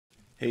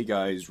Hey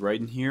guys,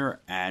 Raiden here,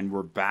 and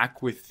we're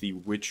back with The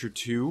Witcher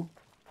 2.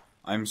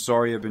 I'm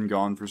sorry I've been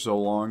gone for so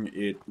long.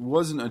 It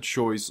wasn't a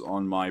choice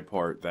on my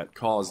part that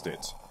caused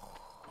it.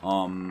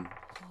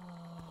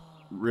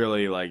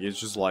 Really, like, it's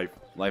just life.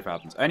 Life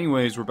happens.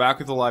 Anyways, we're back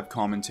with a live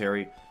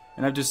commentary,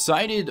 and I've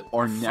decided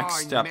our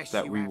next step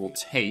that we will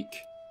take...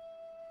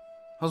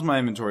 How's my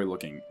inventory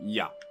looking?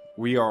 Yeah,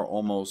 we are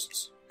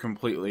almost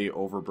completely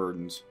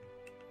overburdened.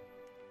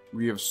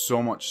 We have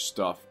so much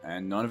stuff,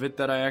 and none of it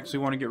that I actually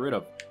want to get rid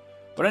of.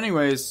 But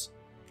anyways,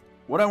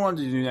 what I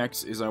wanted to do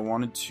next is I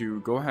wanted to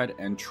go ahead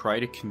and try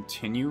to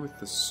continue with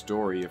the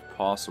story if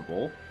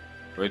possible.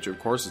 Which, of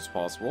course, it's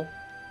possible.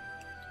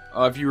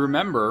 If you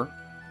remember,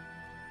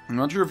 I'm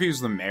not sure if he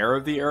was the mayor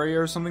of the area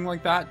or something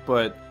like that,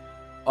 but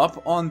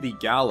up on the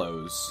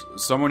gallows,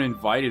 someone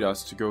invited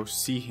us to go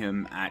see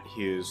him at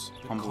his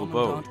humble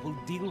abode.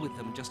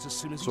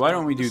 So why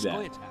don't we do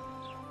that?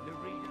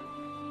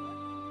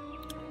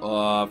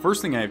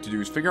 First thing I have to do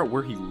is figure out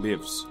where he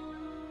lives.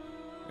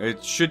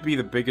 It should be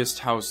the biggest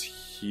house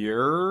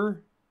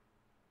here.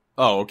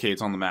 Oh, okay,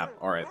 it's on the map.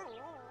 Alright.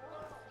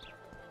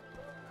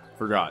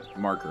 Forgot.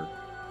 Marker.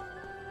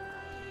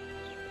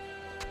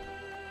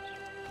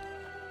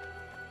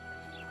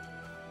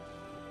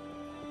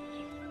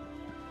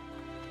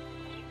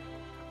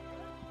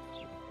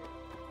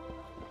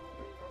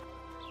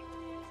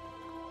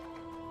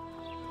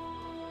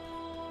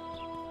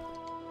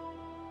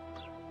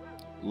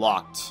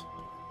 Locked.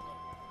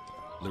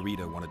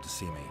 Larita wanted to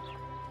see me.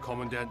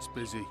 Commandant's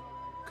busy.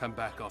 Come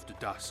back after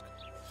dusk.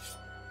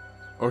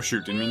 Oh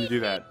shoot, didn't mean to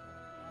do that.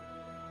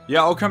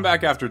 Yeah, I'll come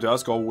back after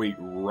dusk. I'll wait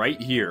right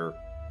here.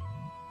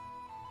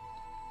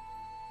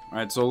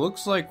 Alright, so it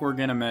looks like we're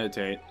gonna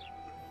meditate.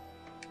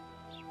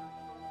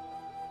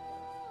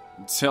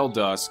 Till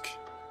dusk.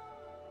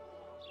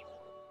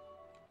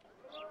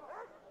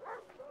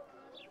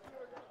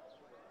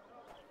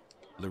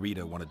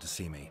 Larita wanted to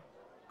see me.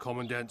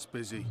 Commandant's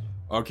busy.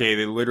 Okay,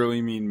 they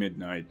literally mean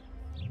midnight.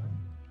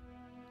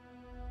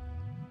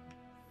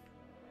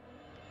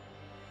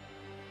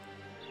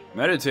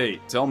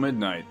 Meditate till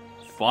midnight.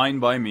 Fine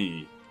by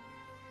me.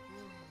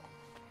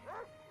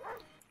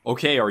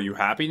 Okay, are you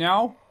happy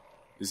now?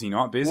 Is he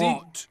not busy?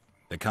 What?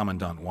 The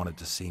Commandant wanted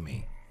to see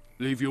me.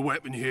 Leave your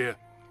weapon here.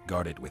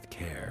 Guard it with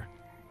care.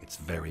 It's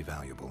very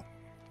valuable.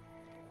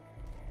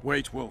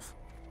 Wait, Wolf.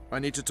 I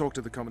need to talk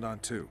to the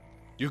Commandant too.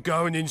 You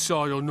going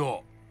inside or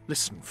not?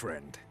 Listen,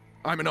 friend.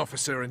 I'm an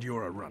officer and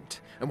you're a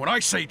runt. And when I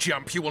say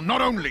jump, you will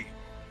not only...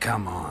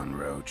 Come on,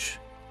 Roach.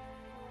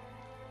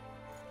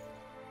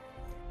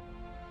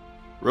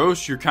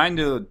 Roche, you're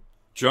kinda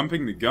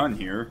jumping the gun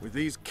here. With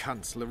these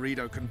cunts,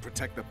 Laredo can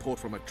protect the port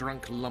from a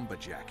drunk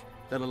lumberjack,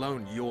 let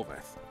alone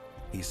Yorveth.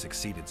 He's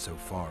succeeded so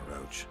far,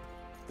 Roach.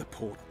 The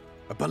port...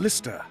 A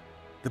ballista.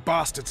 The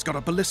bastard's got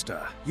a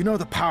ballista. You know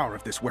the power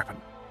of this weapon.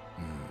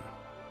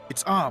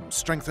 Its arms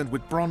strengthened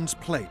with bronze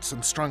plates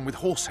and strung with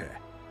horsehair.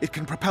 It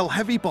can propel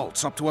heavy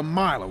bolts up to a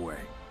mile away.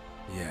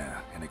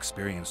 Yeah, an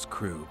experienced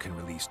crew can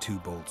release 2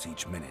 bolts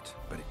each minute,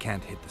 but it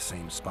can't hit the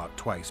same spot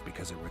twice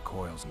because it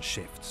recoils and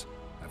shifts.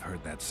 I've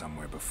heard that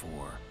somewhere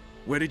before.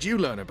 Where did you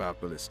learn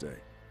about ballistae?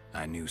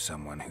 I knew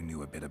someone who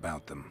knew a bit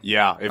about them.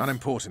 Yeah,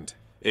 Unimportant.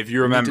 if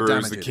you remember, it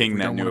was the king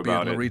that knew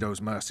about it.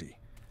 Laredo's mercy.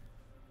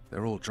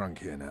 They're all drunk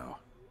here now.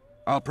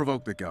 I'll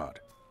provoke the guard.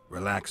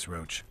 Relax,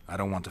 Roach. I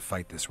don't want to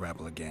fight this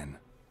rabble again.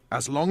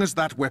 As long as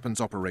that weapon's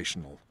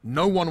operational,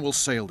 no one will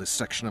sail this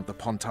section of the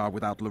Pontar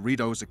without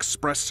Laredo's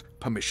express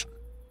permission.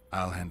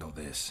 I'll handle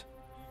this.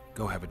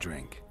 Go have a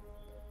drink.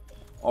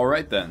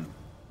 Alright then.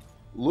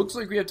 Looks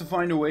like we have to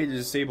find a way to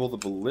disable the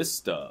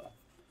ballista.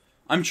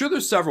 I'm sure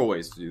there's several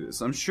ways to do this.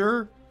 I'm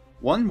sure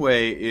one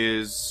way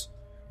is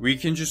we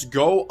can just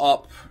go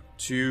up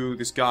to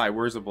this guy.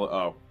 Where's the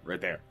oh, right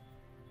there.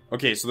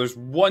 Okay, so there's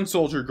one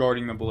soldier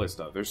guarding the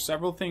ballista. There's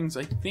several things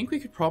I think we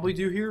could probably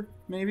do here,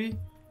 maybe.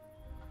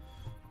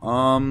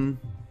 Let's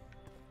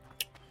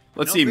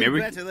see, maybe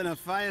we better than a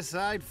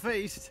fireside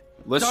feast.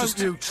 Let's Don't just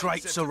do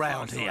traits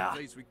around here.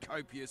 With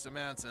copious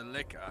amounts of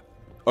liquor.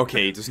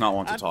 Okay, he does not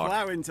want to Add talk.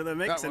 flour into the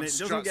mix and it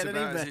doesn't get any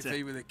better.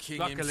 The king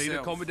Luckily, the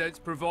himself. Commandant's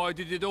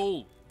provided it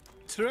all.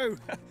 True.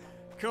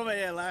 Come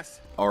here,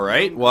 lass.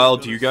 Alright, well,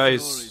 do you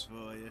guys...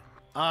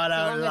 I As don't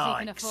long as you like.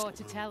 can afford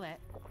to tell it.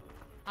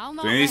 I'll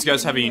not Do any of these let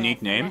guys you have a here unique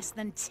for name? Less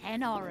than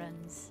 10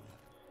 orans.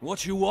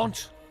 What you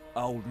want,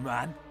 old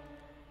man?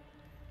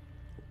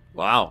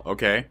 Wow,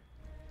 okay.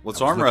 Let's I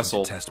was arm looking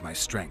wrestle. to test my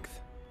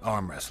strength.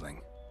 Arm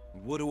wrestling.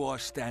 What do I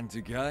stand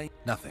to gain?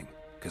 Nothing,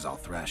 because I'll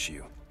thrash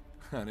you.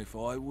 And if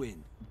I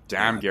win?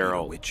 Damn, I'd be a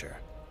Geralt. Witcher,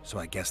 so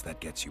I guess that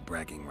gets you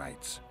bragging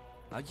rights.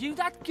 Are you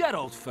that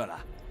Geralt fella?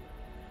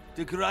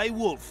 The Grey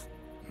Wolf?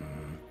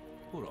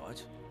 All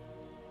right.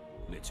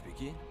 Let's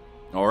begin.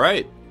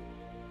 Alright.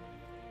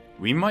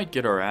 We might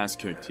get our ass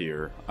kicked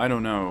here. I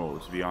don't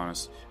know, to be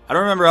honest. I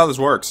don't remember how this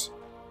works.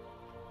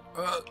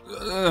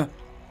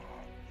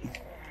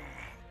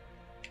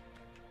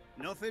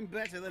 Nothing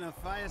better than a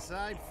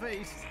fireside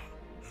feast.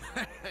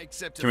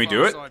 Except Can we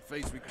do it?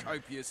 feast with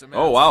copious amounts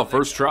Oh wow, of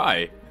first liquor.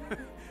 try.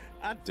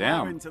 Add Damn.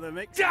 flour into the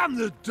mix. Damn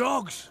the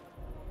dogs!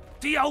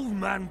 The old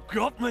man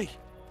got me.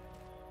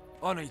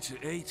 I need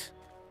to eat.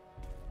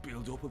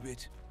 Build up a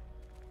bit.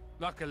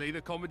 Luckily,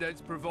 the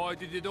Commandant's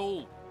provided it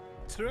all.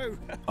 True.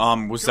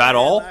 Was that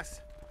all?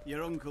 Lass.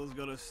 Your uncle's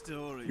got a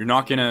story. You're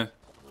not gonna...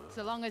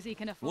 So long as he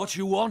can afford. What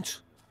you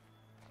want?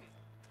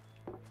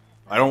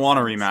 I don't want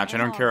a rematch. I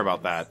don't care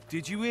about that.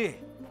 Did you hear?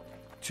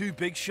 2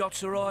 big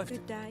shots arrived.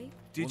 Good day.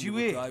 Did you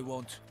hear? They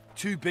want.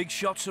 2 big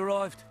shots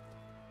arrived.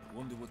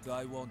 Wonder what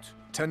they want.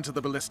 Tend to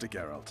the ballista,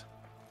 Geralt.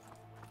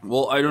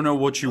 Well, I don't know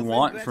what you Nothing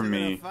want better from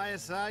than a me.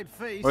 fireside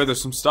feast. Oh,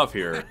 there's some stuff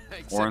here.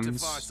 Except a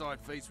Orange. fireside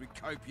feast with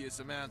copious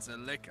amounts of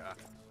liquor.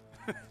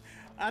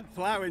 Add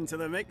plough into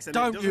the mix and it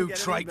Don't doesn't you get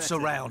any traipse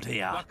better. around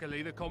here.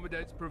 Luckily, the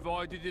Commandant's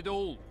provided it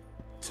all.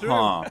 True.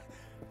 Huh.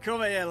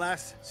 Come here,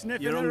 lass.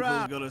 Sniffing your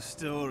uncle's got a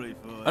story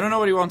for you. I don't know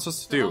what he wants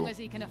us to So long do. as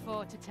he can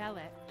afford to tell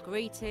it.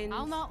 Greetings.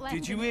 I'll not let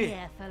Did you him hear?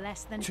 here for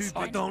less than 2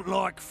 10. I don't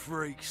like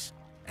freaks.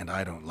 And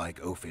I don't like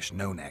oafish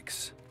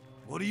no-necks.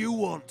 What do you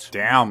want?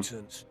 Damn.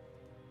 Mutants?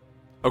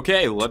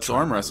 Okay, let's Try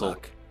arm my wrestle.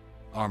 luck.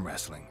 Arm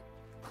wrestling.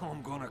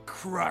 I'm gonna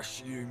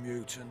crush you,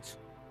 mutant.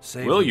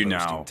 Save Will the you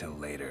boasting now? till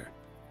later.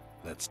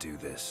 Let's do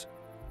this.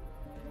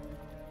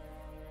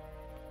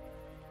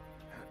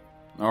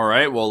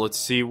 Alright, well, let's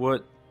see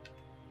what...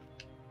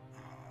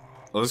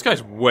 Oh, this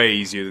guy's way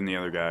easier than the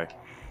other guy.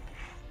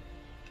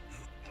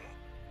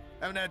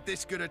 Haven't had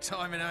this good a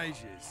time in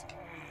ages.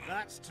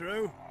 That's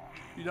true.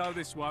 You know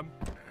this one.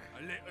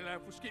 A little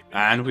elf will skip me.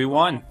 And we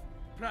won.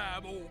 Plow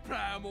 'em all,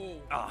 plow 'em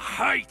all. I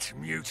hate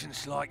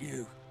mutants like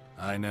you.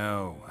 I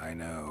know, I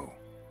know.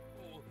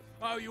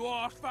 Oh, you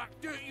arse fuck,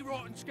 dirty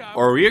rotten scum.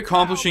 Are we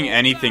accomplishing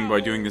anything by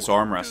doing this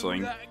arm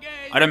wrestling?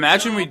 I'd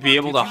imagine we'd be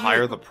able to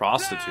hire the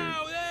prostitute.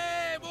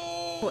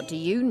 What do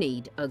you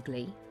need,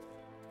 ugly?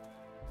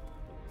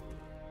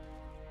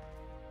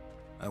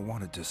 I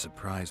wanted to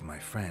surprise my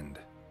friend,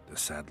 the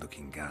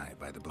sad-looking guy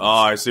by the Oh,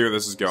 I ballista. see where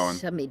this is going.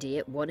 Some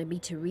idiot wanted me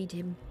to read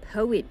him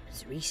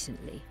poems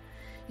recently.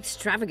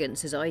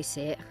 Extravagance, as I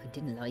say it. I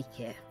didn't like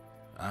it.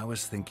 I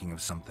was thinking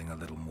of something a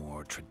little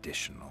more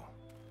traditional.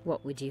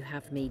 What would you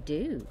have me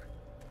do?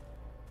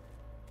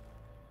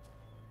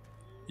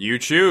 You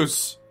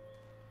choose.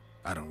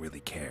 I don't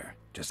really care.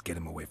 Just get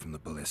him away from the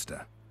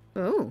ballista.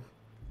 Oh,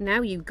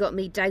 now you've got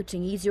me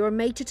doubting he's your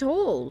mate at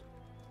all.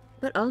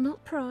 But I'll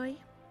not pry.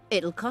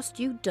 It'll cost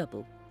you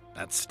double.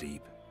 That's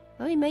steep.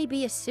 I may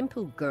be a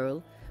simple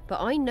girl,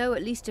 but I know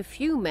at least a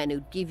few men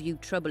who'd give you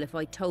trouble if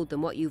I told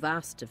them what you've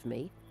asked of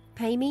me.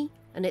 Pay me,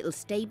 and it'll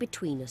stay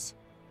between us.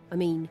 I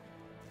mean,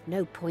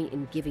 no point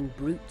in giving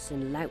brutes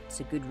and louts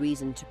a good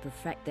reason to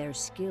perfect their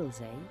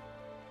skills, eh?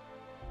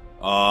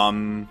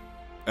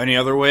 Any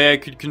other way I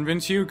could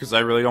convince you? Because I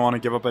really don't want to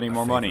give up any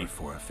more favor money.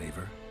 for a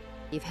favor.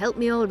 You've helped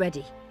me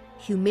already.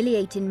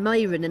 Humiliating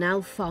Myron and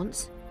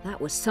Alphonse, that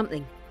was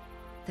something.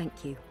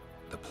 Thank you.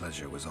 The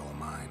pleasure was all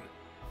mine.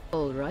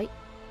 All right,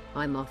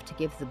 I'm off to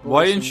give the boys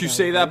Why didn't some you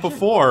say that diversion.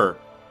 before?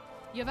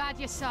 You've had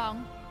your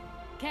song.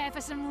 Care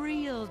for some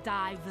real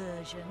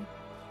diversion?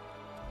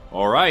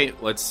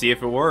 Alright, let's see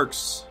if it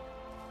works.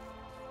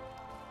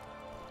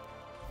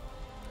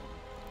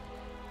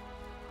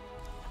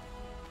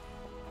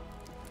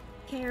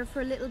 Care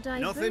for a little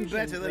diversion? Nothing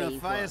better than a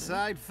brave one?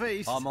 fireside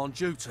feast. I'm on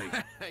duty.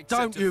 Except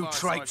Don't a you fireside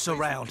traipse feast with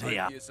around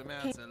here. copious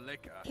amounts of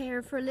liquor.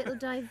 Care for a little Add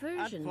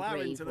diversion, plough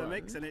brave into the one?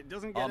 mix and it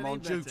doesn't get I'm any on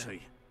better.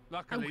 duty.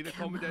 Luckily, Oh, the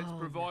come Commandant's on.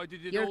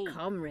 provided it Your all.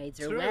 comrades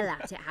are True. well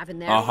at it having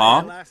their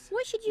Uh-huh. way. Lass,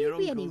 Why should you your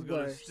be any uncle's got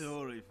a worse?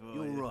 story for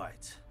You're you.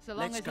 right. So long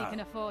Let's as go. he can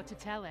afford to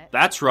tell it.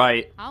 That's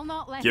right. I'll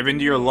not let Give him in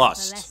to your here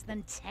lust. for less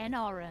than 10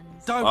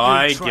 orans. Don't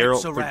I, you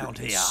traipse Geralt. around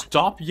here.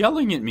 Stop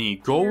yelling at me.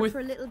 Go Care with. for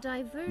a little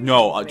diversion,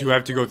 No, do I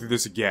have to brave go through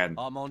this again?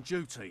 I'm on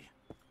duty.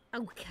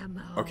 one? Oh, come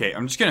on. Okay,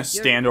 I'm just gonna Your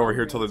stand over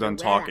here till they're done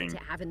comrades are well talking.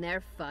 at it having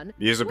their fun.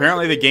 Because Why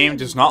apparently should the you be game any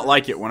does not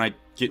like worse? it when I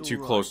get too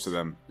You're close right. to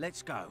them.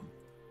 Let's go.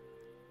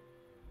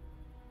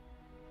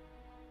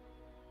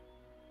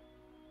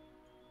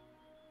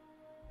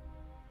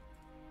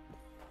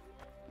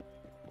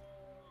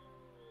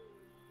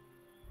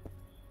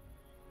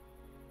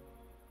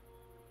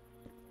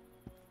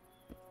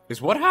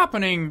 Is what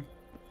happening?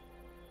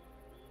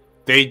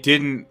 They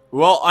didn't...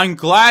 Well, I'm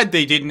glad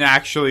they didn't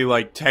actually,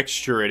 like,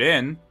 texture it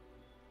in.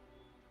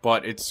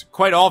 But it's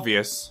quite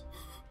obvious.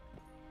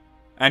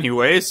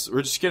 Anyways,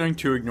 we're just going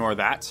to ignore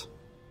that.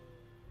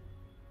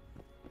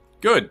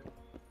 Good.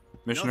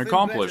 Mission Nothing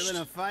accomplished. better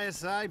than a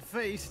fireside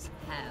feast.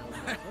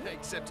 How?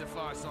 Except a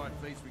fireside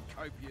feast with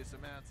copious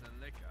amounts of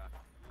liquor.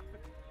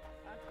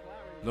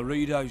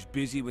 Laredo's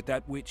busy with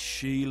that witch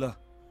Sheila.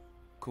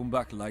 Come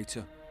back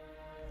later.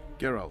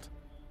 Geralt,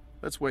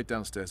 let's wait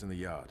downstairs in the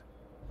yard.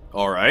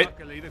 Alright.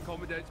 Luckily, the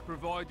Commandant's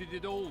provided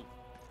it all.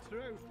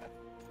 True.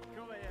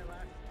 Come here,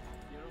 lass.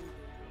 Your uncle's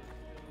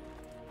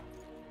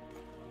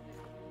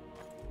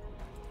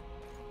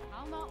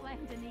I'll not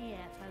lend an ear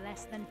for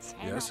less than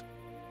 10 Yes?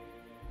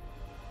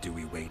 Do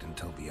we wait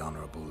until the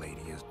honorable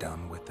lady is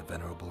done with the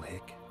venerable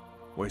hick?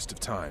 Waste of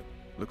time.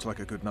 Looks like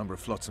a good number of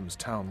Flotsam's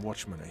town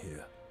watchmen are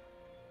here.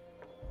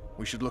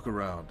 We should look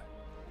around.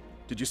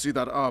 Did you see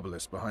that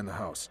arbalist behind the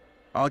house?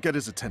 I'll get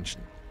his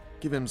attention.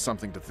 Give him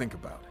something to think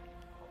about.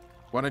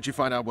 Why don't you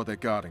find out what they're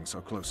guarding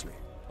so closely?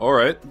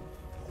 Alright.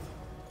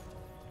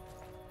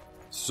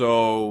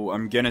 So,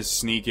 I'm gonna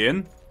sneak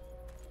in.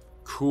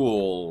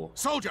 Cool.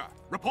 Soldier,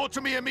 report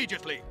to me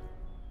immediately.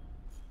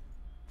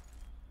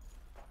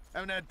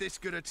 Haven't had this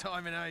good a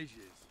time in ages.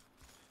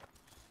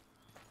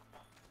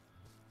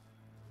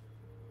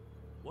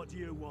 What do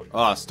you want?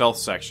 Ah, stealth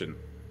section.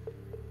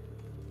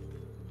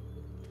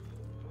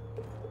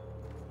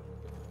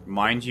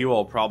 Mind you,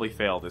 I'll probably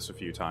fail this a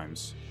few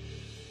times.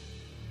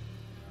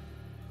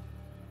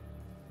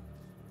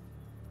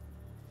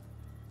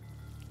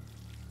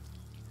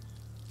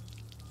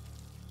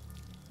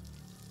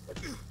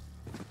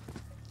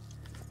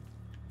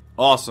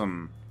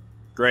 Awesome.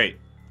 Great.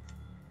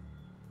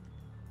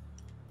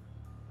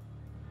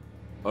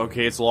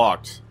 Okay, it's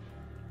locked.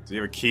 Does he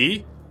have a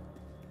key?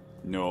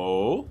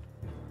 No.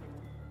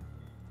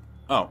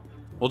 Oh,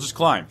 we'll just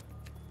climb.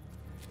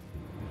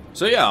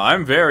 So yeah,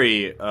 I'm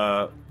very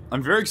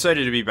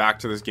excited to be back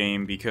to this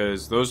game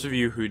because those of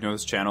you who know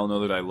this channel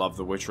know that I love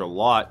The Witcher a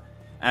lot.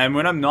 And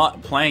when I'm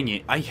not playing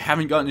it, I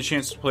haven't gotten a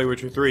chance to play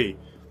Witcher 3.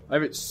 I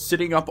have it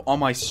sitting up on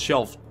my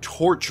shelf,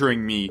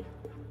 torturing me,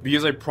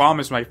 because I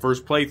promised my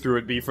first playthrough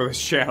would be for this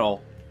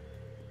channel.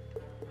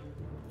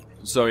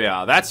 So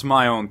yeah, that's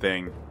my own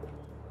thing.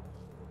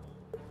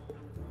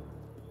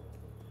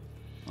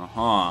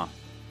 Uh-huh.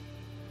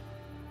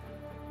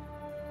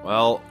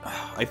 Well,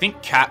 I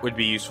think cat would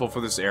be useful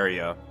for this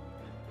area.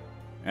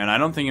 And I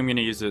don't think I'm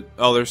gonna use it.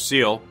 Oh, there's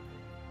seal.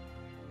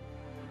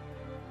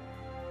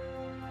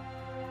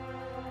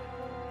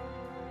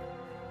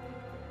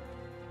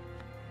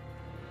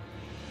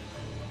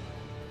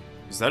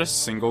 Is that a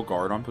single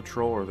guard on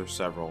patrol, or are there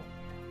several?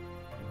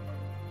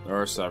 There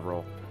are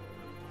several.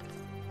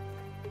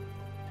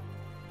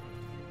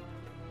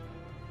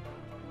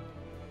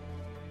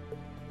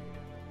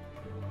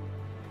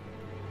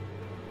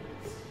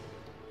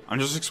 I'm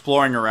just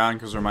exploring around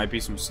because there might be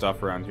some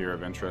stuff around here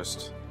of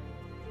interest.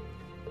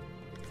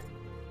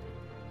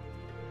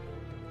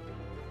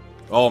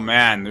 Oh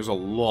man, there's a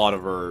lot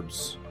of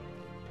herbs.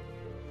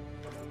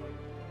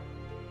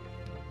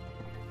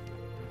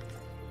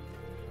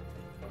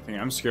 The thing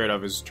I'm scared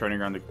of is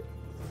turning around to...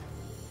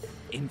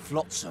 In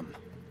Flotsam.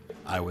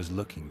 I was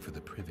looking for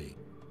the privy.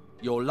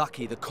 You're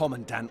lucky the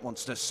Commandant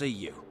wants to see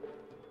you.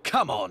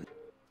 Come on!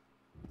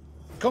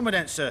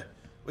 Commandant, sir.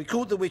 We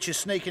caught the witcher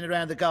sneaking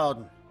around the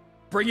garden.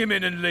 Bring him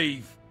in and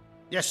leave.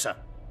 Yes, sir.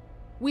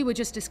 We were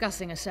just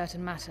discussing a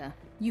certain matter.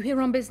 You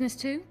here on business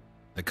too?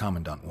 The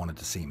Commandant wanted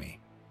to see me.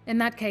 In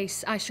that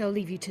case, I shall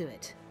leave you to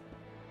it.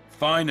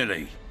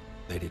 Finally!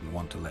 They didn't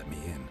want to let me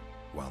in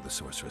while the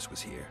sorceress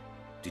was here.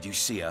 Did you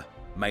see her?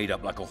 Made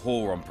up like a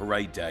whore on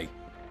parade day.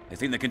 They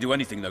think they can do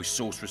anything, those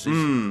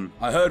sorceresses.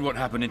 I heard what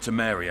happened in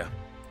Temeria.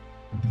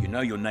 You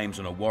know your name's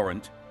on a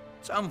warrant.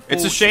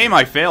 It's a shame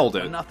I failed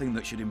it. Nothing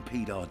that should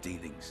impede our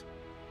dealings.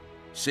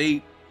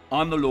 See,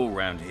 I'm the law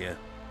round here.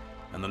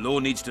 And the law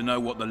needs to know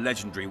what the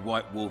legendary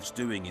White Wolf's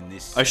doing in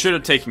this... I should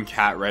have taken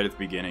cat right at the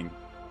beginning.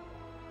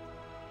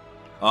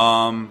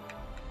 I'm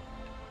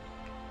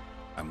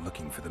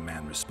looking for the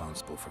man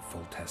responsible for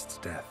Foltest's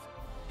death.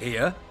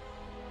 Here?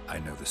 I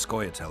know the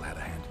Scoia'tael had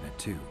a hand in it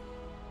too.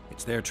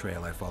 It's their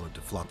trail I followed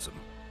to Flotsam.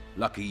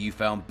 Lucky you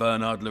found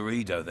Bernard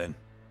Laredo then.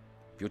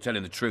 If you're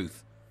telling the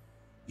truth,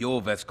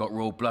 Yorveth's got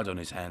royal blood on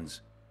his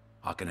hands.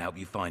 I can help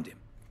you find him.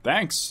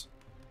 Thanks.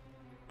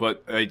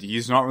 But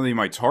he's not really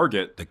my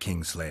target. The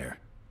Kingslayer.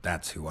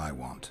 That's who I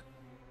want.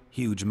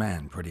 Huge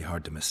man, pretty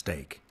hard to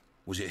mistake.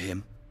 Was it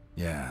him?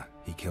 Yeah,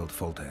 he killed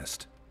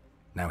Foltest.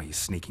 Now he's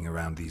sneaking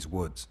around these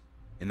woods.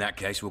 In that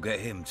case, we'll get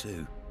him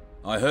too.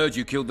 I heard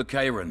you killed the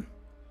Kairan.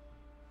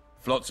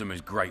 Flotsam is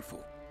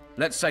grateful.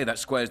 Let's say that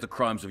squares the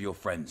crimes of your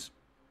friends.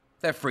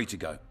 They're free to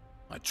go.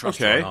 I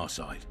trust you on our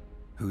side.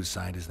 Whose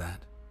side is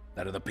that?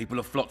 That of the people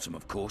of Flotsam,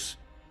 of course.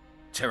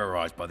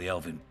 Terrorized by the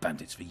elven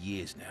bandits for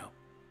years now.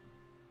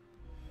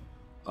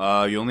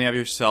 You only have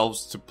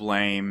yourselves to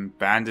blame.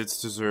 Bandits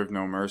deserve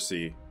no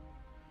mercy.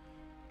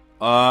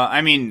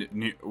 I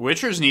mean,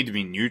 Witchers need to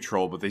be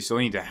neutral, but they still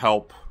need to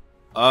help.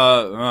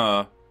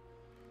 The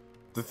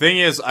thing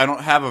is, I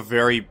don't have a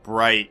very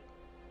bright,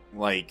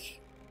 like,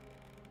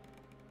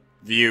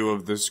 view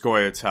of the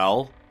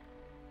Scoia'tael.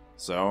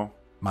 So...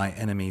 My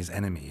enemy's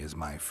enemy is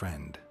my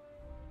friend.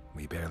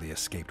 We barely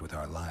escaped with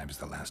our lives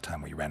the last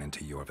time we ran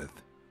into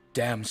Yorveth.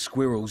 Damn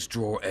squirrels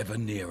draw ever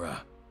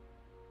nearer.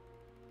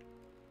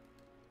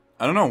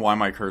 I don't know why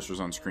my cursor's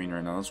on screen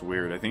right now. That's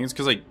weird. I think it's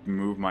because I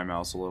moved my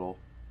mouse a little.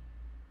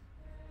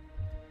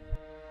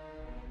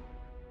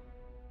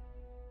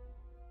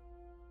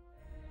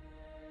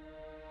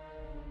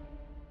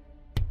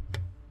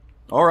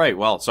 Alright,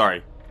 well,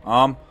 sorry.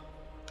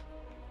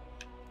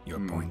 Your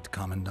point,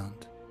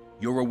 Commandant?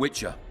 You're a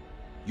Witcher.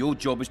 Your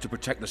job is to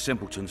protect the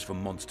simpletons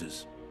from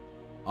monsters.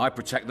 I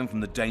protect them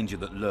from the danger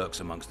that lurks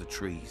amongst the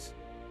trees.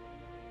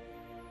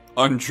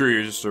 Untrue,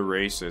 you're just a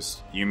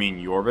racist. You mean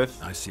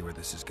Yorveth? I see where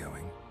this is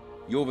going.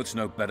 Yorveth's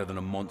no better than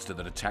a monster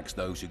that attacks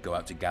those who go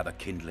out to gather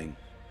kindling.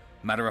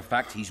 Matter of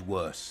fact, he's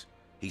worse.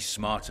 He's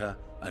smarter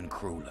and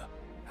crueler.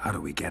 How do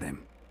we get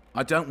him?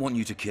 I don't want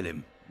you to kill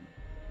him.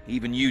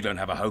 Even you don't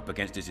have a hope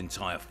against his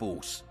entire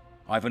force.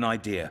 I have an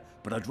idea,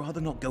 but I'd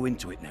rather not go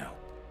into it now.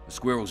 The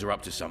squirrels are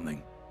up to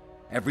something.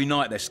 Every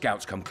night their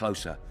scouts come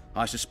closer.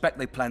 I suspect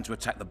they plan to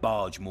attack the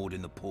barge moored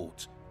in the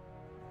port.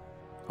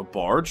 A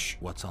barge?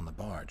 What's on the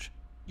barge?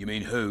 You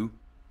mean who?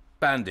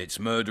 Bandits,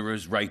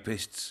 murderers,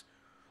 rapists.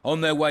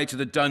 On their way to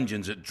the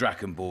dungeons at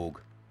Drakenborg.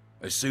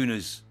 As soon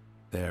as...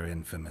 Their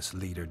infamous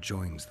leader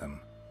joins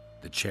them.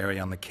 The cherry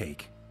on the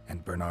cake,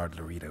 and Bernard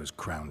Laurito's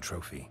crown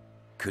trophy.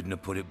 Couldn't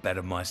have put it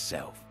better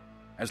myself.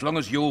 As long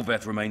as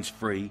Yorveth remains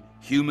free,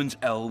 humans,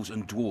 elves,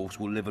 and dwarves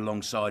will live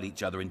alongside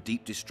each other in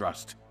deep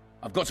distrust.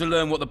 I've got to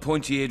learn what the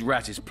pointy-eared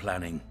rat is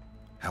planning.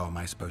 How am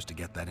I supposed to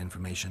get that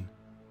information?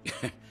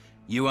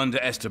 You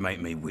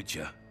underestimate me,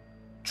 Witcher.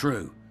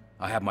 True,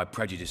 I have my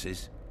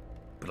prejudices,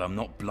 but I'm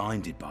not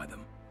blinded by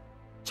them.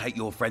 Take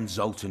your friend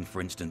Zoltan,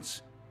 for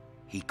instance.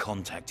 He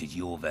contacted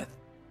Yorveth.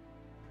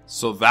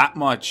 So that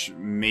much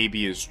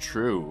maybe is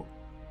true.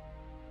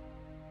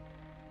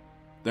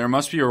 There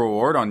must be a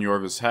reward on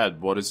Yorva's head.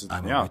 What is it?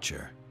 I'm a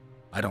Witcher.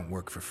 I don't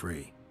work for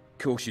free. Of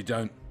course you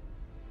don't.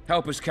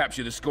 Help us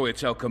capture the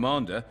Scoia'tael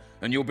commander,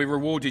 and you'll be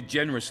rewarded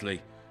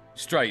generously.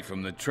 Straight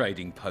from the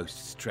trading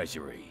post's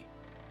treasury.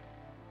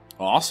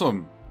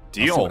 Awesome.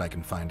 Deal. I'll see what I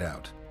can find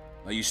out.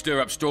 You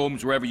stir up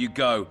storms wherever you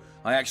go.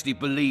 I actually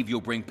believe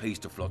you'll bring peace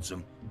to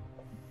Flotsam.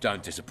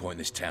 Don't disappoint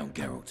this town,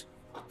 Geralt.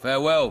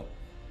 Farewell.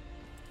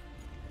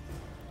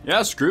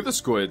 Yeah, screw the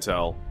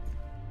Scoia'tael.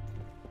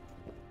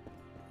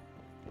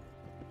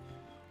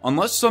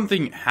 Unless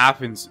something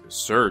happens,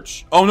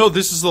 search. Oh no,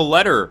 this is the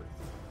letter.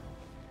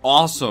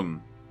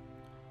 Awesome.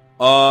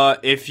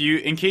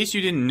 In case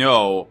you didn't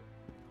know,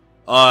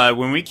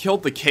 when we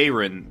killed the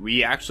Karen,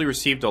 we actually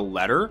received a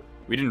letter.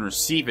 We didn't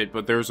receive it,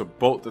 but there was a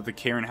boat that the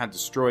Karen had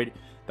destroyed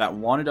that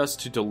wanted us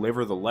to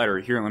deliver the letter.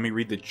 Here, let me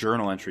read the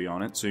journal entry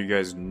on it so you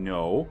guys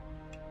know.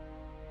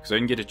 Because I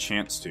didn't get a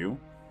chance to.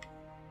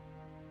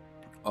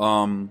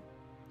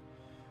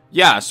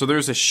 Yeah, so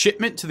there's a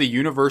shipment to the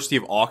University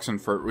of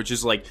Oxenfurt, which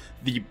is like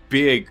the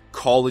big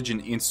college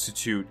and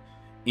institute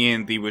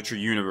in the Witcher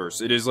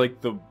universe. It is like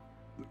the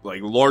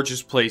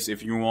largest place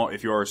if you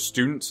are a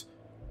student.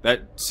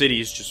 That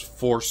city is just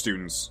for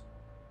students.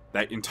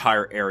 That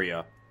entire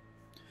area.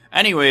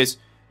 Anyways,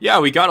 yeah,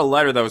 we got a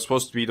letter that was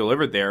supposed to be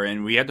delivered there,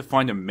 and we had to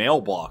find a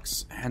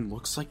mailbox. And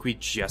looks like we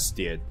just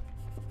did.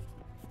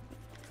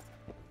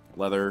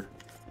 Leather,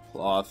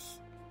 cloth.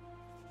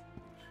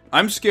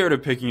 I'm scared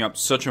of picking up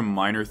such a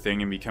minor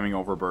thing and becoming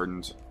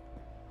overburdened.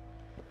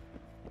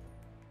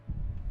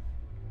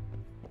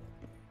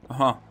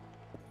 Uh-huh.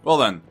 Well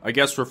then, I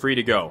guess we're free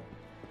to go.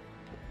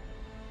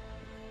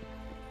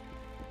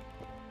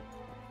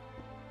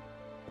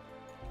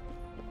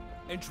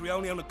 Entry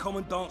only on the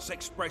Commandant's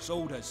express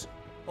orders.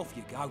 Off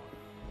you go.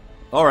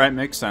 Alright,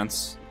 makes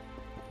sense.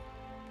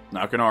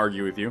 Not gonna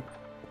argue with you.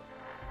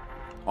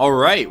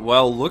 Alright,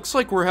 well, looks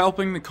like we're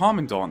helping the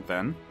Commandant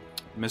then.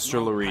 Mr.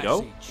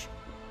 Laurito.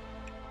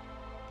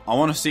 I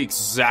want to see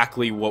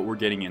exactly what we're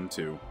getting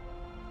into.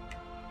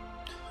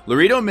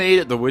 Laurito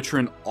made the Witcher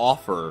an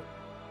offer.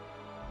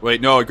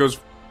 Wait, no, it goes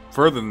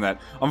further than that.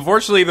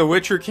 Unfortunately, the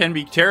Witcher can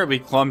be terribly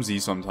clumsy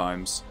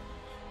sometimes.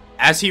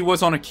 As he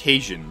was on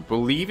occasion.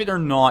 Believe it or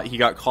not, he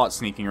got caught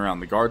sneaking around.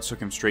 The guards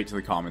took him straight to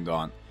the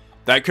Commandant.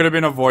 That could have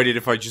been avoided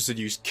if I just had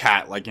used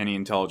cat like any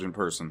intelligent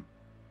person.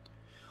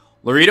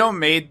 Laurito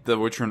made the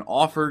Witcher an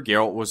offer.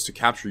 Geralt was to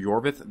capture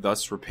Yorveth,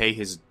 thus repay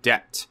his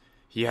debt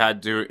he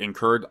had to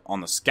incur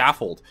on the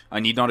scaffold. I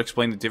need not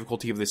explain the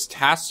difficulty of this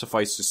task.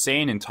 Suffice to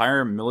say, an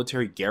entire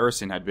military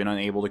garrison had been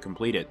unable to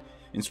complete it.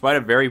 In spite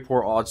of very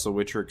poor odds, the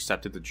Witcher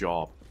accepted the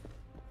job.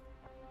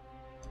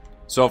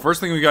 So, first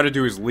thing we gotta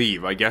do is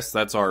leave. I guess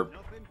that's our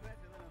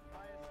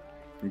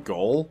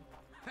goal?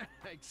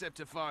 Except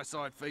a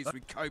fireside feast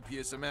with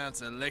copious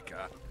amounts of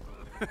liquor.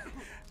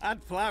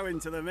 Add flour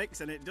into the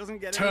mix and it doesn't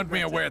get Turned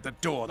me away at the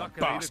door, the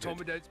Luckily, bastard.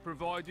 the Commandant's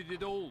provided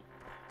it all.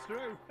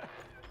 True.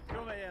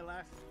 Come here,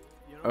 lass.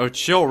 Oh,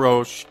 chill,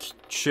 Roche.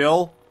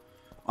 Chill.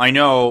 I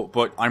know,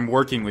 but I'm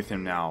working with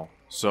him now,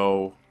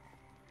 so...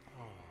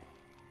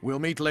 We'll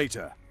meet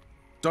later.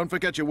 Don't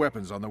forget your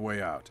weapons on the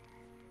way out.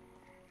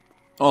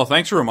 Oh,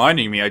 thanks for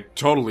reminding me. I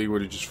totally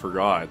would have just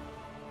forgot.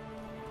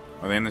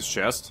 Are they in this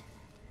chest?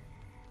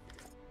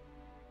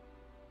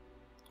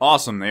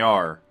 Awesome, they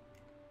are.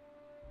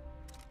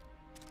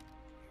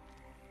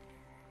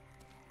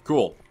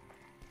 Cool.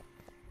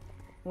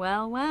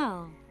 Well,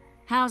 well.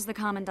 How's the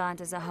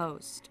Commandant as a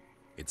host?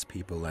 It's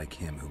people like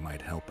him who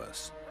might help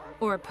us.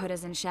 Or put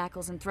us in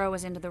shackles and throw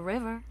us into the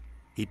river.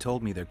 He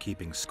told me they're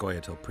keeping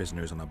Scoia'tael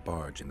prisoners on a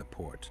barge in the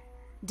port.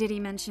 Did he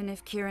mention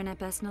if Kieran ep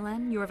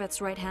Esnalen,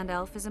 Yorveth's right-hand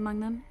elf, is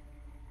among them?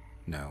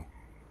 No.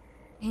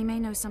 He may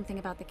know something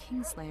about the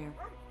Kingslayer.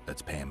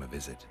 Let's pay him a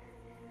visit.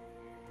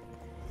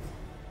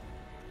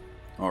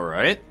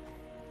 Alright.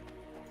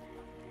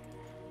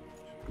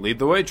 Lead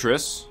the way,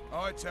 Triss.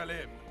 I tell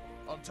him,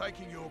 I'm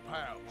taking your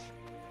pouch.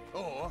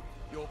 Or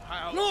your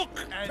pouch. Look,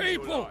 and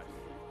people! your life.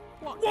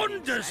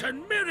 Wonders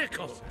and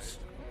miracles!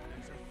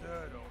 There's a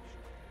third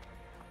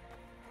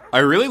option. I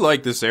really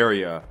like this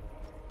area.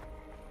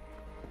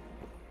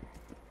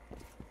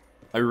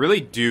 I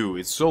really do.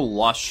 It's so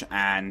lush,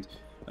 and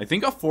I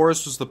think a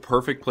forest was the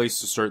perfect place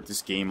to start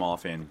this game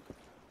off in.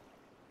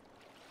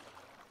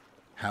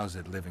 How's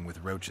it living with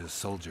Roach's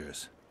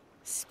soldiers?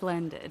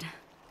 Splendid.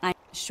 I'm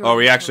sure. Oh,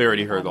 we actually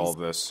already heard all of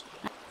this.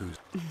 Who's...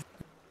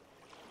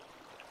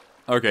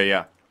 Okay,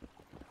 yeah.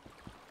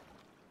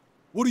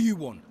 What do you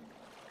want?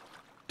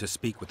 To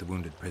speak with the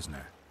wounded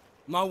prisoner.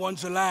 No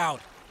one's allowed.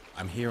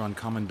 I'm here on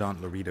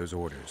Commandant Laredo's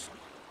orders.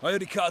 I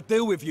heard he cut a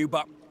deal with you,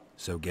 but...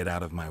 So get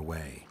out of my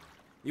way.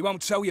 He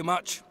won't tell you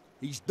much.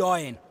 He's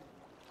dying.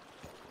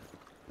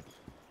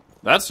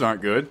 That's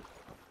not good.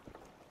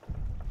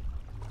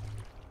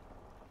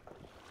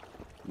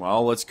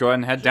 Well, let's go ahead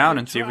and head down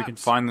and see if we can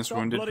find this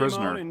wounded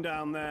prisoner.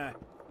 Down there.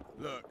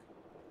 Look,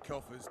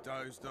 Coffer's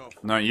dozed off.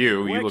 Not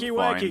you, you look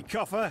fine. Wakey,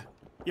 Coffer.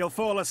 You'll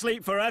fall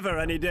asleep forever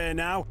any day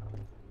now.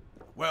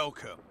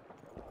 Welcome.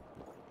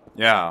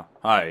 Yeah,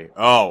 hi.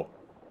 Oh.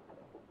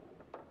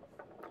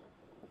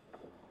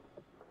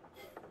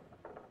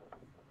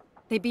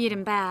 They beat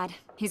him bad.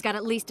 He's got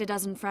at least a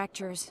dozen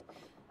fractures.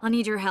 I'll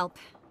need your help.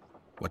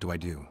 What do I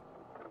do?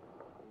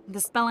 The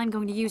spell I'm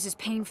going to use is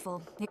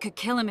painful. It could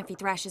kill him if he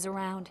thrashes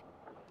around.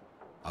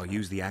 I'll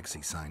use the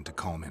Axii sign to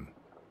calm him.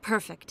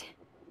 Perfect.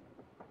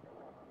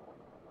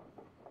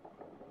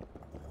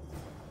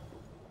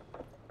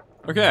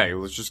 Okay,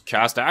 let's just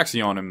cast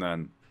Axii on him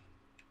then.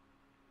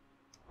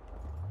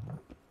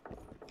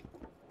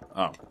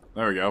 Oh,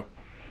 there we go.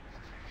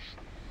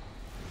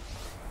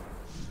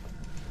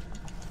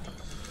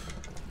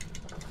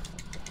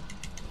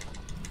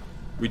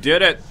 We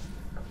did it!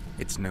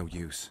 It's no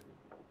use.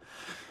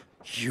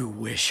 You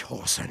wish,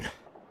 Horson.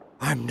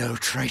 I'm no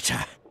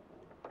traitor.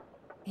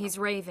 He's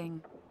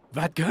raving.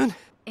 Vergil?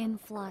 In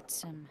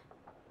Flotsam,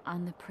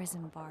 on the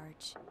prison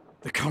barge.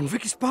 The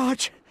convict's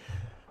barge?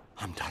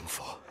 I'm done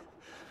for.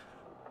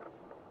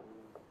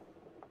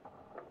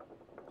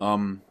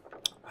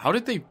 How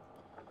did they...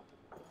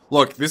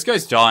 Look, this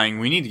guy's dying.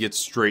 We need to get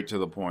straight to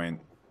the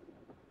point.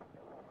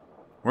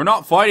 We're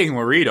not fighting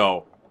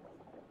Laredo.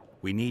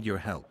 We need your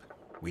help.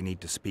 We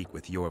need to speak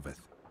with Yorvith.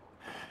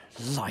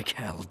 Like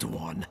hell,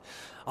 Dwan.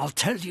 I'll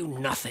tell you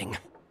nothing.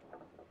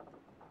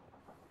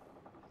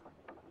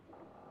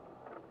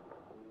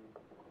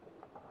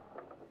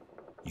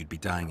 You'd be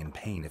dying in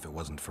pain if it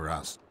wasn't for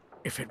us.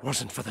 If it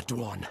wasn't for the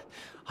Dwan,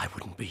 I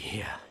wouldn't be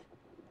here.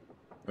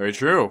 Very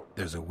true.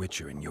 There's a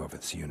Witcher in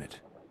Yorvith's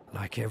unit.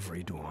 Like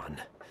every Dwan,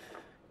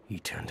 he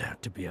turned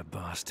out to be a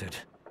bastard.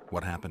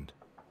 What happened?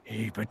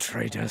 He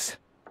betrayed us.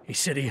 He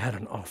said he had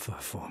an offer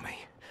for me.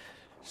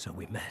 So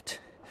we met,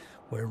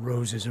 where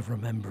roses of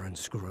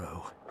remembrance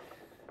grow.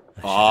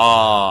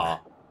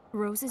 Ah.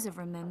 Roses of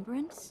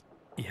remembrance?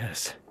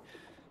 Yes.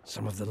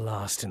 Some of the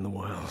last in the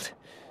world.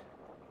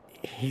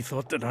 He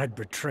thought that I'd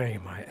betray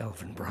my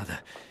elven brother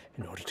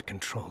in order to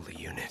control the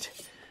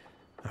unit.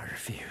 I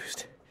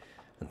refused.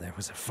 And there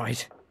was a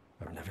fight.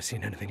 I've never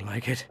seen anything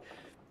like it.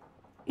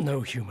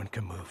 No human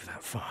can move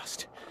that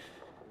fast.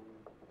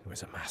 It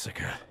was a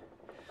massacre.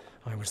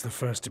 I was the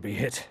first to be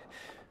hit.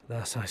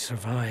 Thus I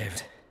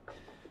survived.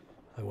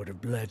 I would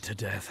have bled to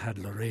death had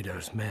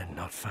Laredo's men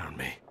not found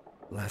me.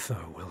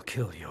 Letho will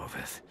kill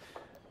Yorvith,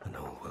 and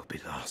all will be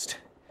lost.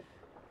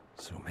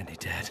 So many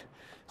dead,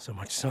 so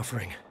much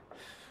suffering,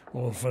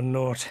 all for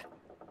naught.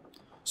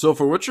 So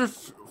for Witcher,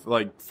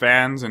 like,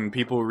 fans and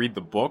people who read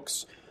the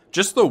books,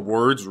 just the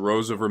words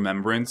Rose of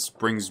Remembrance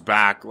brings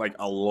back, like,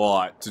 a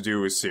lot to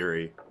do with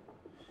Ciri.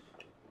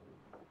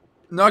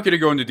 Not gonna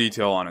go into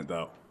detail on it,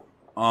 though.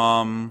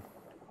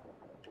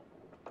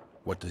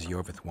 What does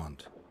Yorvith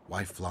want?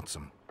 Why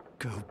Flotsam?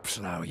 Go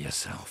plow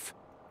yourself.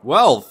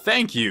 Well,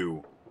 thank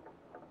you.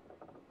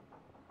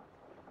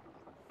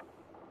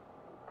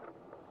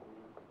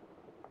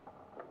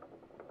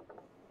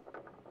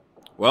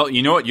 Well,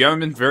 you know what? You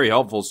haven't been very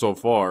helpful so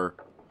far.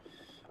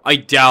 I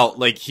doubt,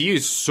 like, he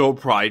is so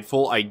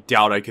prideful, I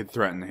doubt I could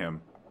threaten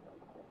him.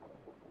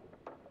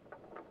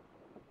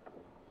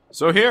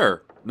 So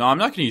here. No, I'm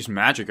not gonna use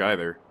magic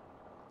either.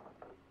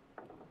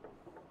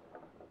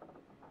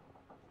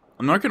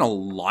 I'm not gonna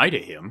lie to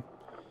him.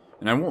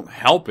 And I won't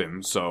help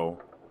him,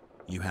 so...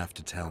 You have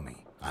to tell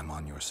me. I'm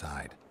on your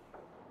side.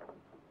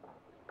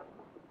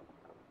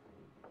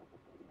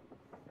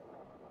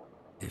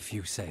 If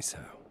you say so.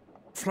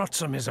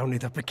 Flotsam is only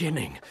the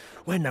beginning.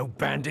 We're no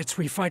bandits,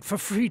 we fight for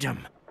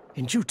freedom.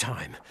 In due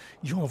time,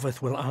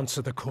 Yorvith will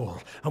answer the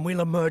call, and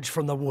we'll emerge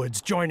from the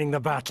woods, joining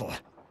the battle.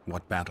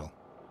 What battle?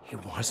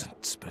 It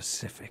wasn't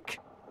specific.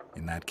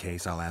 In that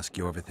case, I'll ask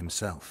Yorvith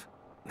himself.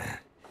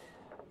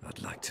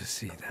 I'd like to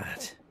see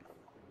that.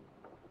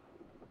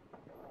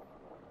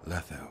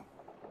 Letho.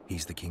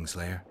 He's the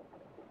Kingslayer?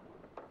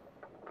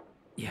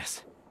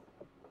 Yes.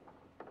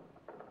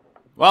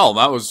 Well,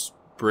 that was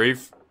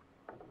brief.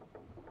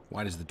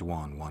 Why does the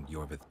Dwan want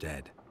Yorvith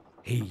dead?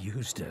 He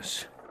used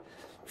us.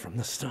 From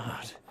the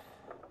start.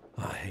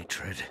 Our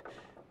hatred.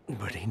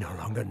 But he no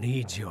longer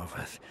needs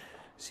Yorvith.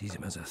 Sees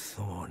him as a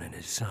thorn in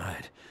his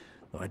side.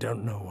 Though I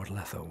don't know what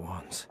Letho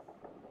wants.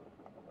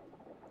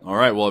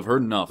 Alright, well, I've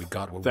heard enough. We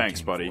got what Thanks,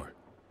 we came buddy. For.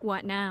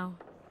 What now?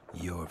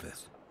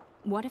 Yorvith.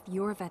 What if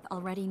Yorveth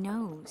already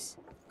knows?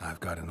 I've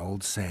got an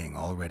old saying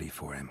all ready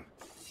for him.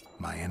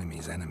 My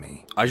enemy's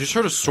enemy. I just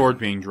heard a sword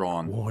being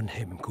drawn. Warn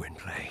him,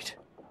 Gwynblade.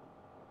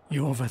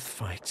 Yorveth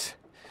fights,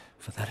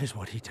 for that is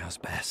what he does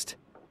best.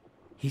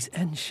 He's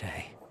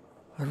Enshe,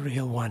 a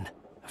real one,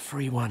 a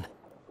free one.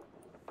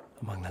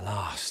 Among the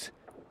last.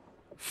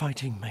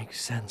 Fighting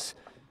makes sense.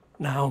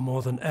 Now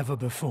more than ever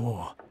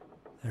before.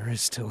 There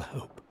is still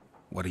hope.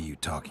 What are you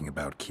talking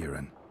about,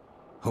 Kieran?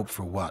 Hope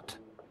for what?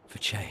 For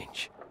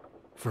change.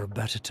 For a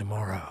better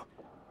tomorrow.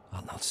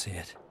 I'll not see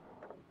it.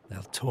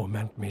 They'll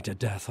torment me to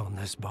death on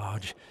this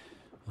barge,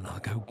 and I'll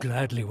go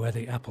gladly where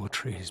the apple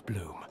trees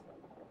bloom.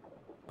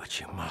 But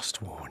you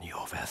must warn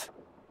Yorveth.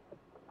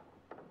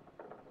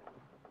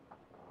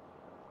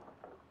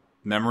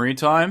 Memory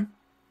time?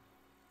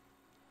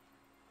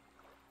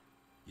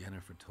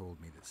 Yennefer told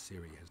me that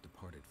Ciri has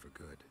departed for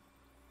good.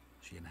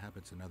 She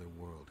inhabits another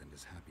world and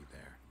is happy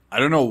there. I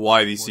don't know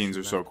why these scenes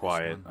are so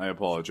quiet. I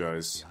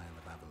apologize. The Isle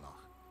of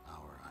Avallac'h,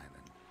 our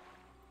island.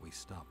 We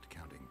stopped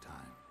counting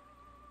time.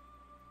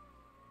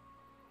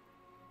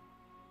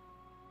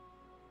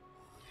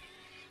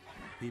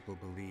 People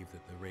believe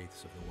that the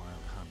wraiths of the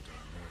Wild Hunt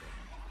are immortal.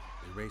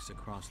 They race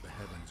across the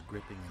heavens,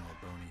 gripping in their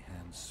bony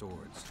hands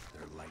swords,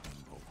 their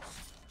lightning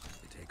bolts.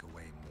 They take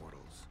away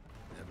mortals,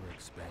 ever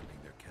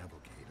expanding their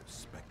cavalcade of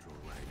spectral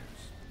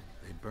riders.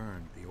 They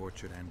burned the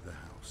orchard and the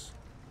house.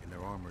 In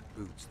their armored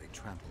boots, they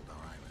trampled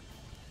our island.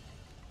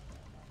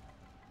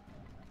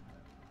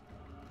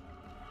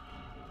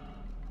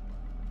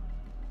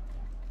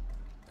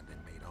 And they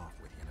made off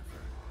with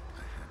Yennefer.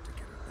 I had to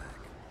get her back.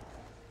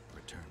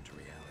 Return to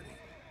reality.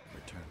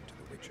 Return to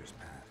the Witcher's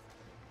path.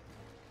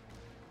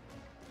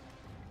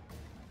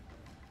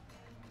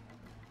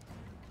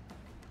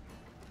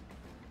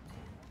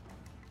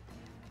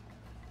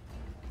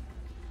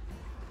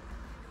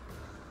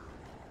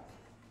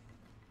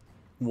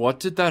 What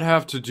did that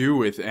have to do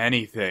with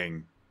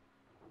anything?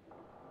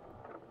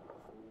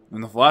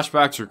 And the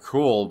flashbacks are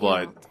cool,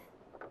 but...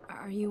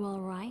 Are you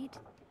alright?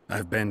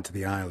 I've been to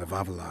the Isle of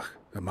Avallac'h,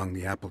 among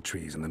the apple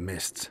trees and the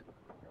mists.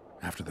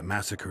 After the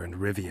massacre in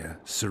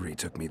Rivia, Ciri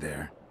took me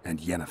there, and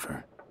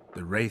Yennefer.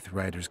 The Wraith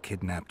Riders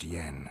kidnapped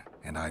Yen,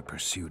 and I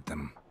pursued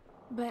them.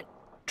 But...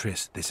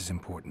 Triss, this is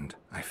important.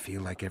 I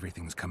feel like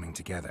everything's coming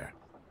together.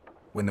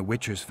 When the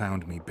Witchers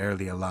found me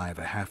barely alive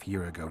a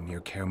half-year ago near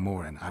Kaer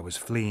Morhen, I was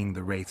fleeing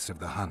the Wraiths of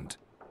the Hunt.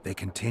 They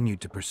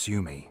continued to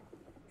pursue me,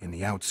 in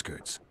the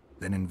outskirts,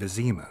 then in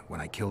Vizima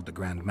when I killed the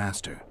Grand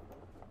Master.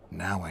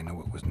 Now I know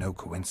it was no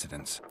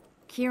coincidence.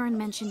 Kieran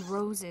mentioned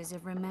roses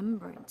of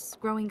remembrance,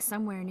 growing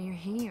somewhere near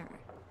here.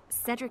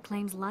 Cedric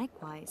claims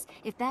likewise.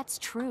 If that's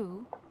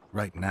true...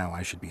 Right now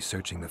I should be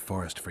searching the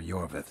forest for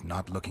Yorveth,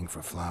 not looking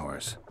for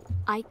flowers.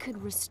 I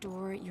could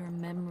restore your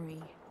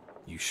memory.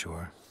 You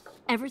sure?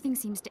 Everything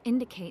seems to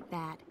indicate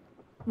that.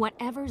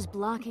 Whatever's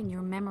blocking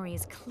your memory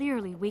is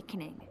clearly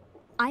weakening.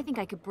 I think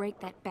I could break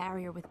that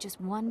barrier with just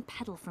one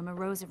petal from a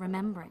rose of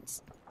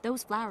remembrance.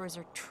 Those flowers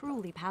are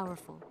truly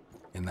powerful.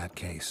 In that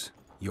case,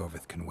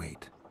 Yorveth can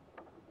wait.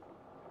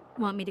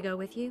 Want me to go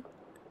with you?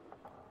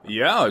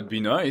 Yeah, it'd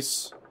be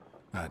nice.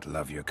 I'd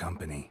love your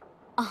company.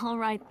 All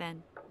right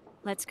then.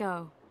 Let's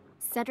go.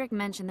 Cedric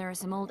mentioned there are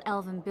some old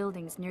elven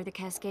buildings near the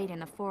cascade in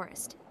the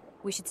forest.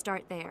 We should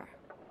start there.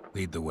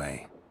 Lead the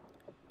way.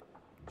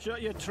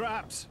 Shut your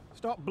traps.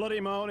 Stop bloody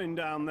moaning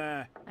down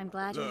there. I'm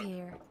glad you're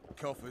here.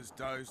 Coffer's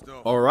dozed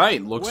off.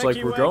 Alright, looks like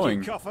we're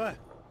going. Coffer.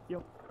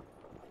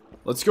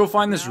 Let's go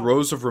find this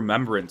Rose of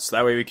Remembrance.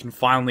 That way we can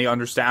finally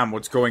understand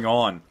what's going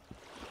on.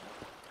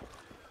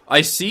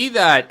 I see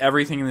that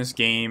everything in this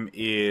game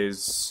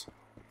is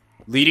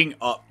leading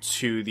up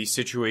to the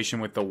situation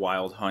with the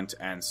Wild Hunt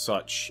and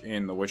such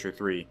in The Witcher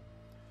 3.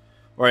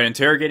 Alright,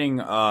 interrogating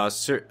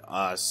Ciaran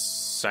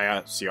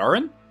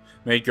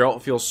made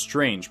Geralt feel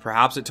strange.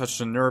 Perhaps it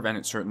touched a nerve, and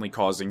it certainly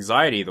caused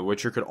anxiety. The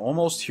Witcher could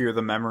almost hear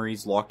the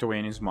memories locked away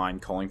in his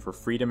mind, calling for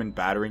freedom and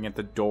battering at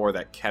the door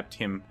that kept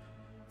them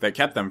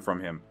from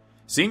him.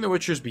 Seeing the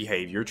Witcher's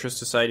behavior, Triss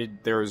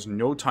decided there is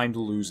no time to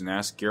lose and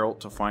asked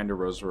Geralt to find a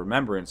Rose of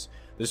Remembrance.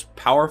 This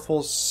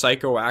powerful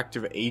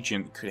psychoactive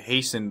agent could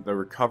hasten the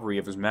recovery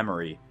of his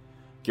memory.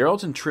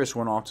 Geralt and Triss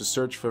went off to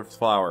search for the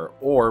flower,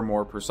 or,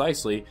 more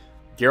precisely,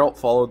 Geralt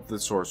followed the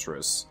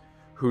sorceress,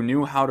 who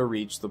knew how to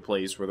reach the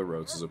place where the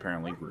roses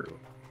apparently grew.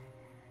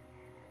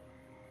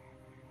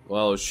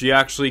 Well, is she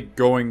actually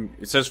going...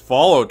 It says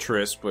follow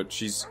Triss, but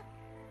she's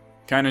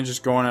kind of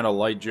just going at a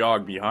light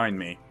jog behind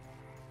me.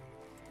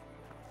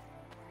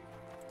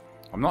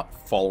 I'm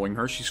not following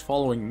her, she's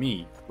following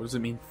me. What does it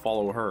mean,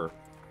 follow her?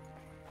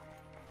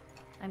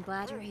 I'm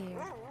glad you're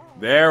here.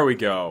 There we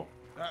go.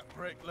 That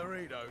prick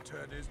Laredo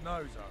turned his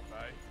nose up,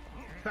 eh?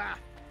 Ha!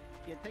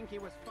 You'd think he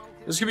was faulty.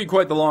 This could be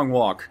quite the long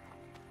walk.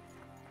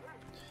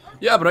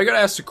 Yeah, but I got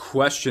asked a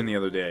question the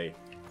other day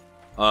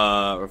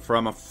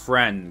from a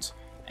friend,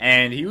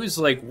 and he was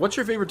like, what's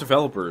your favorite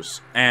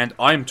developers? And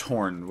I'm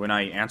torn when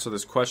I answer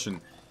this question,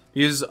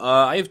 because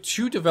I have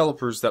two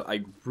developers that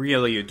I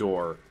really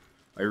adore.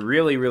 I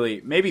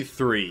really, maybe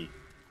three.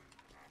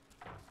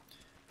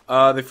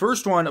 The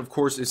first one, of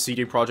course, is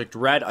CD Projekt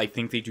RED. I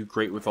think they do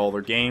great with all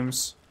their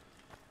games.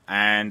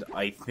 And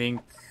I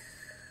think...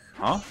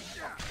 Huh?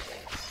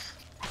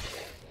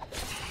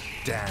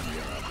 Damn,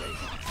 you're ugly.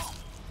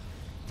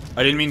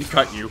 I didn't mean to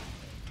cut you.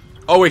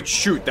 Oh wait,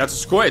 shoot,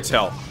 that's a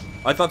Scoia'tael.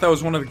 I thought that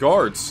was one of the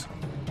guards.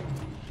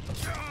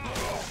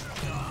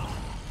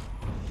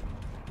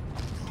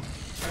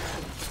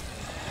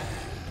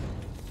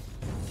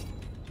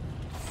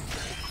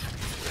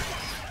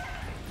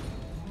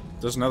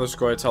 There's another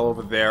Scoia'tael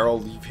over there.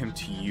 I'll leave him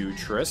to you,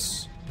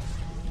 Triss.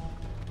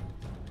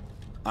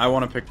 I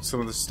want to pick some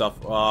of the stuff.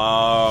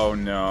 Oh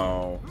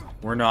no.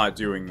 We're not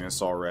doing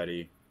this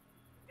already.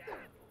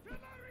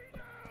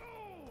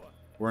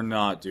 We're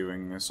not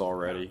doing this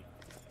already.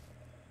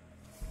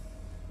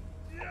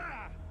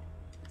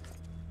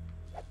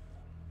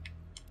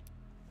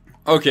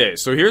 Okay,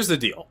 so here's the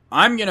deal.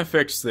 I'm gonna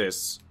fix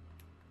this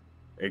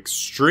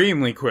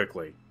extremely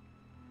quickly.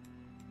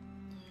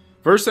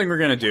 First thing we're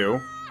gonna do,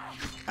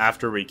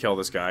 after we kill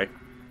this guy...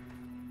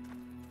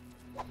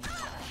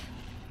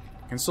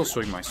 I can still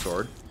swing my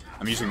sword.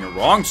 I'm using the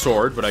wrong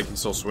sword, but I can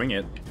still swing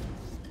it.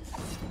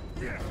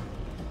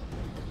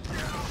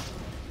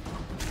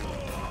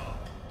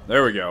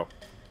 There we go.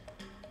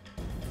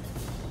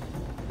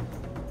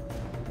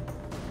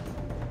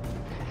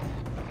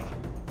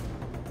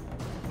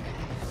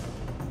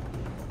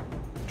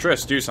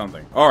 Triss, do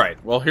something.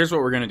 Alright, well, here's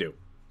what we're gonna do.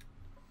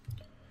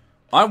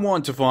 I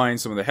want to find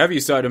some of the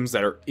heaviest items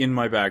that are in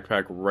my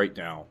backpack right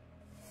now.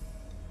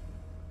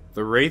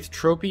 The Wraith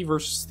Trophy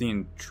versus the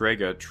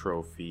Andrega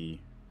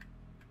Trophy.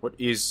 What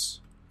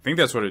is... I think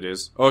that's what it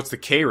is. Oh, it's the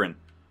Karen.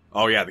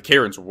 Oh yeah, the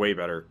Karen's way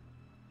better.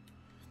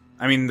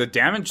 I mean, the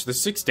damage, the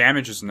 6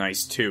 damage is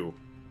nice too.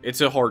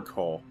 It's a hard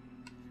call.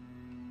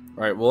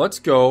 Alright, well let's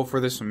go for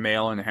this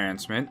mail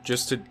enhancement,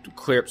 just to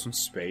clear up some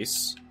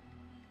space.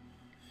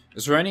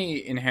 Is there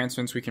any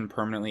enhancements we can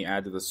permanently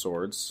add to the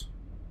swords?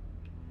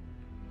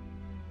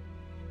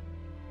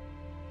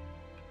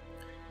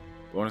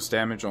 Bonus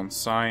damage on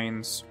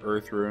signs,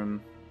 Earth Rune.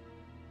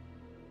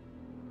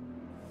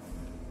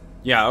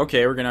 Yeah,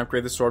 okay, we're gonna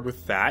upgrade the sword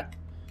with that.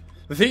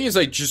 The thing is,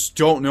 I just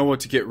don't know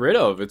what to get rid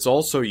of. It's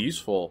all so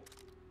useful.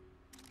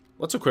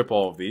 Let's equip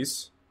all of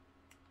these.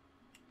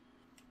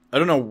 I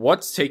don't know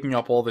what's taking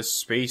up all this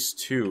space,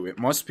 too. It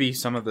must be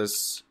some of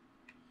this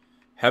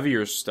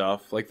heavier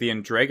stuff, like the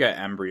Andrega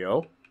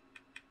Embryo.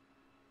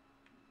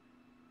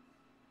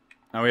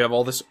 Now we have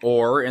all this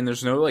ore, and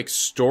there's no, like,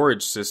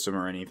 storage system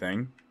or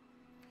anything.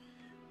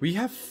 We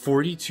have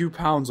 42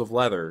 pounds of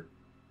leather.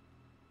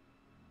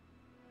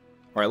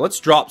 Alright, let's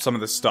drop some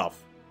of this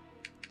stuff.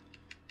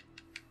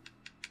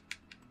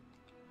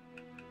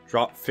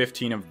 Drop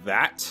 15 of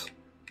that.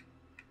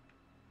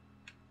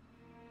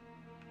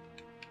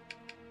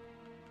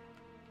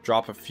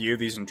 Drop a few of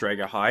these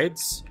Andrega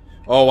hides.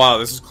 Oh wow,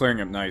 this is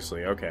clearing up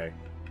nicely. Okay.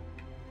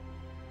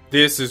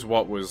 This is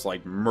what was,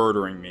 like,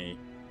 murdering me.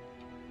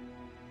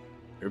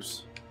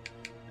 Oops.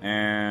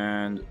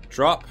 And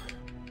drop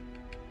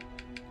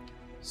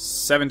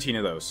 17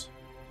 of those.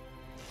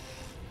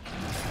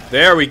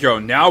 There we go.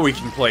 Now we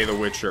can play The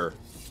Witcher.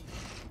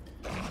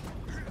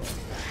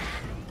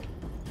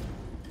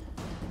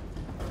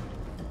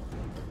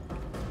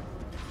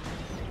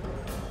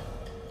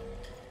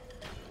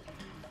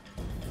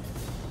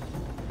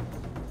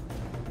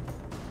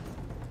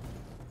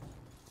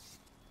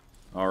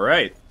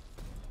 Alright.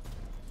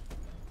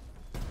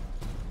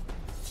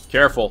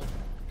 Careful.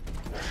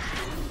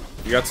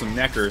 You got some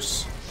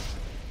neckers.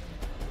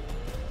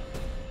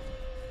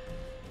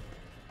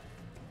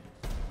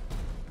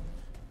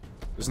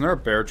 Isn't there a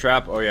bear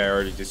trap? Oh yeah, I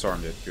already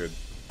disarmed it. Good.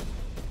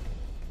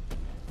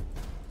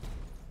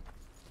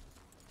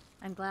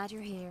 I'm glad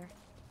you're here.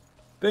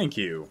 Thank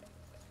you.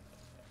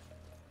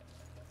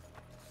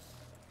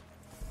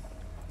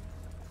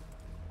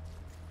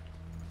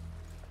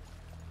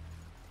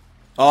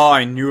 Oh,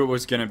 I knew it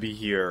was gonna be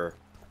here.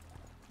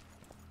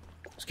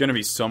 It's gonna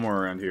be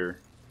somewhere around here.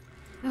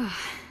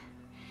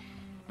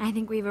 I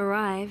think we've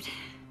arrived.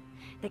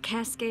 The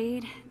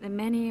cascade, the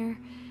menhir.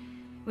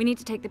 We need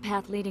to take the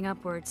path leading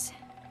upwards.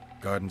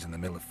 Gardens in the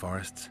middle of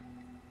forests?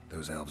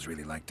 Those elves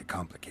really like to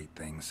complicate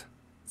things.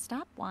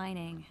 Stop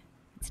whining.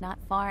 It's not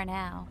far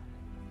now.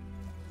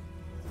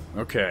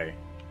 Okay.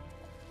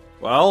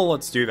 Well,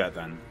 let's do that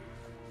then.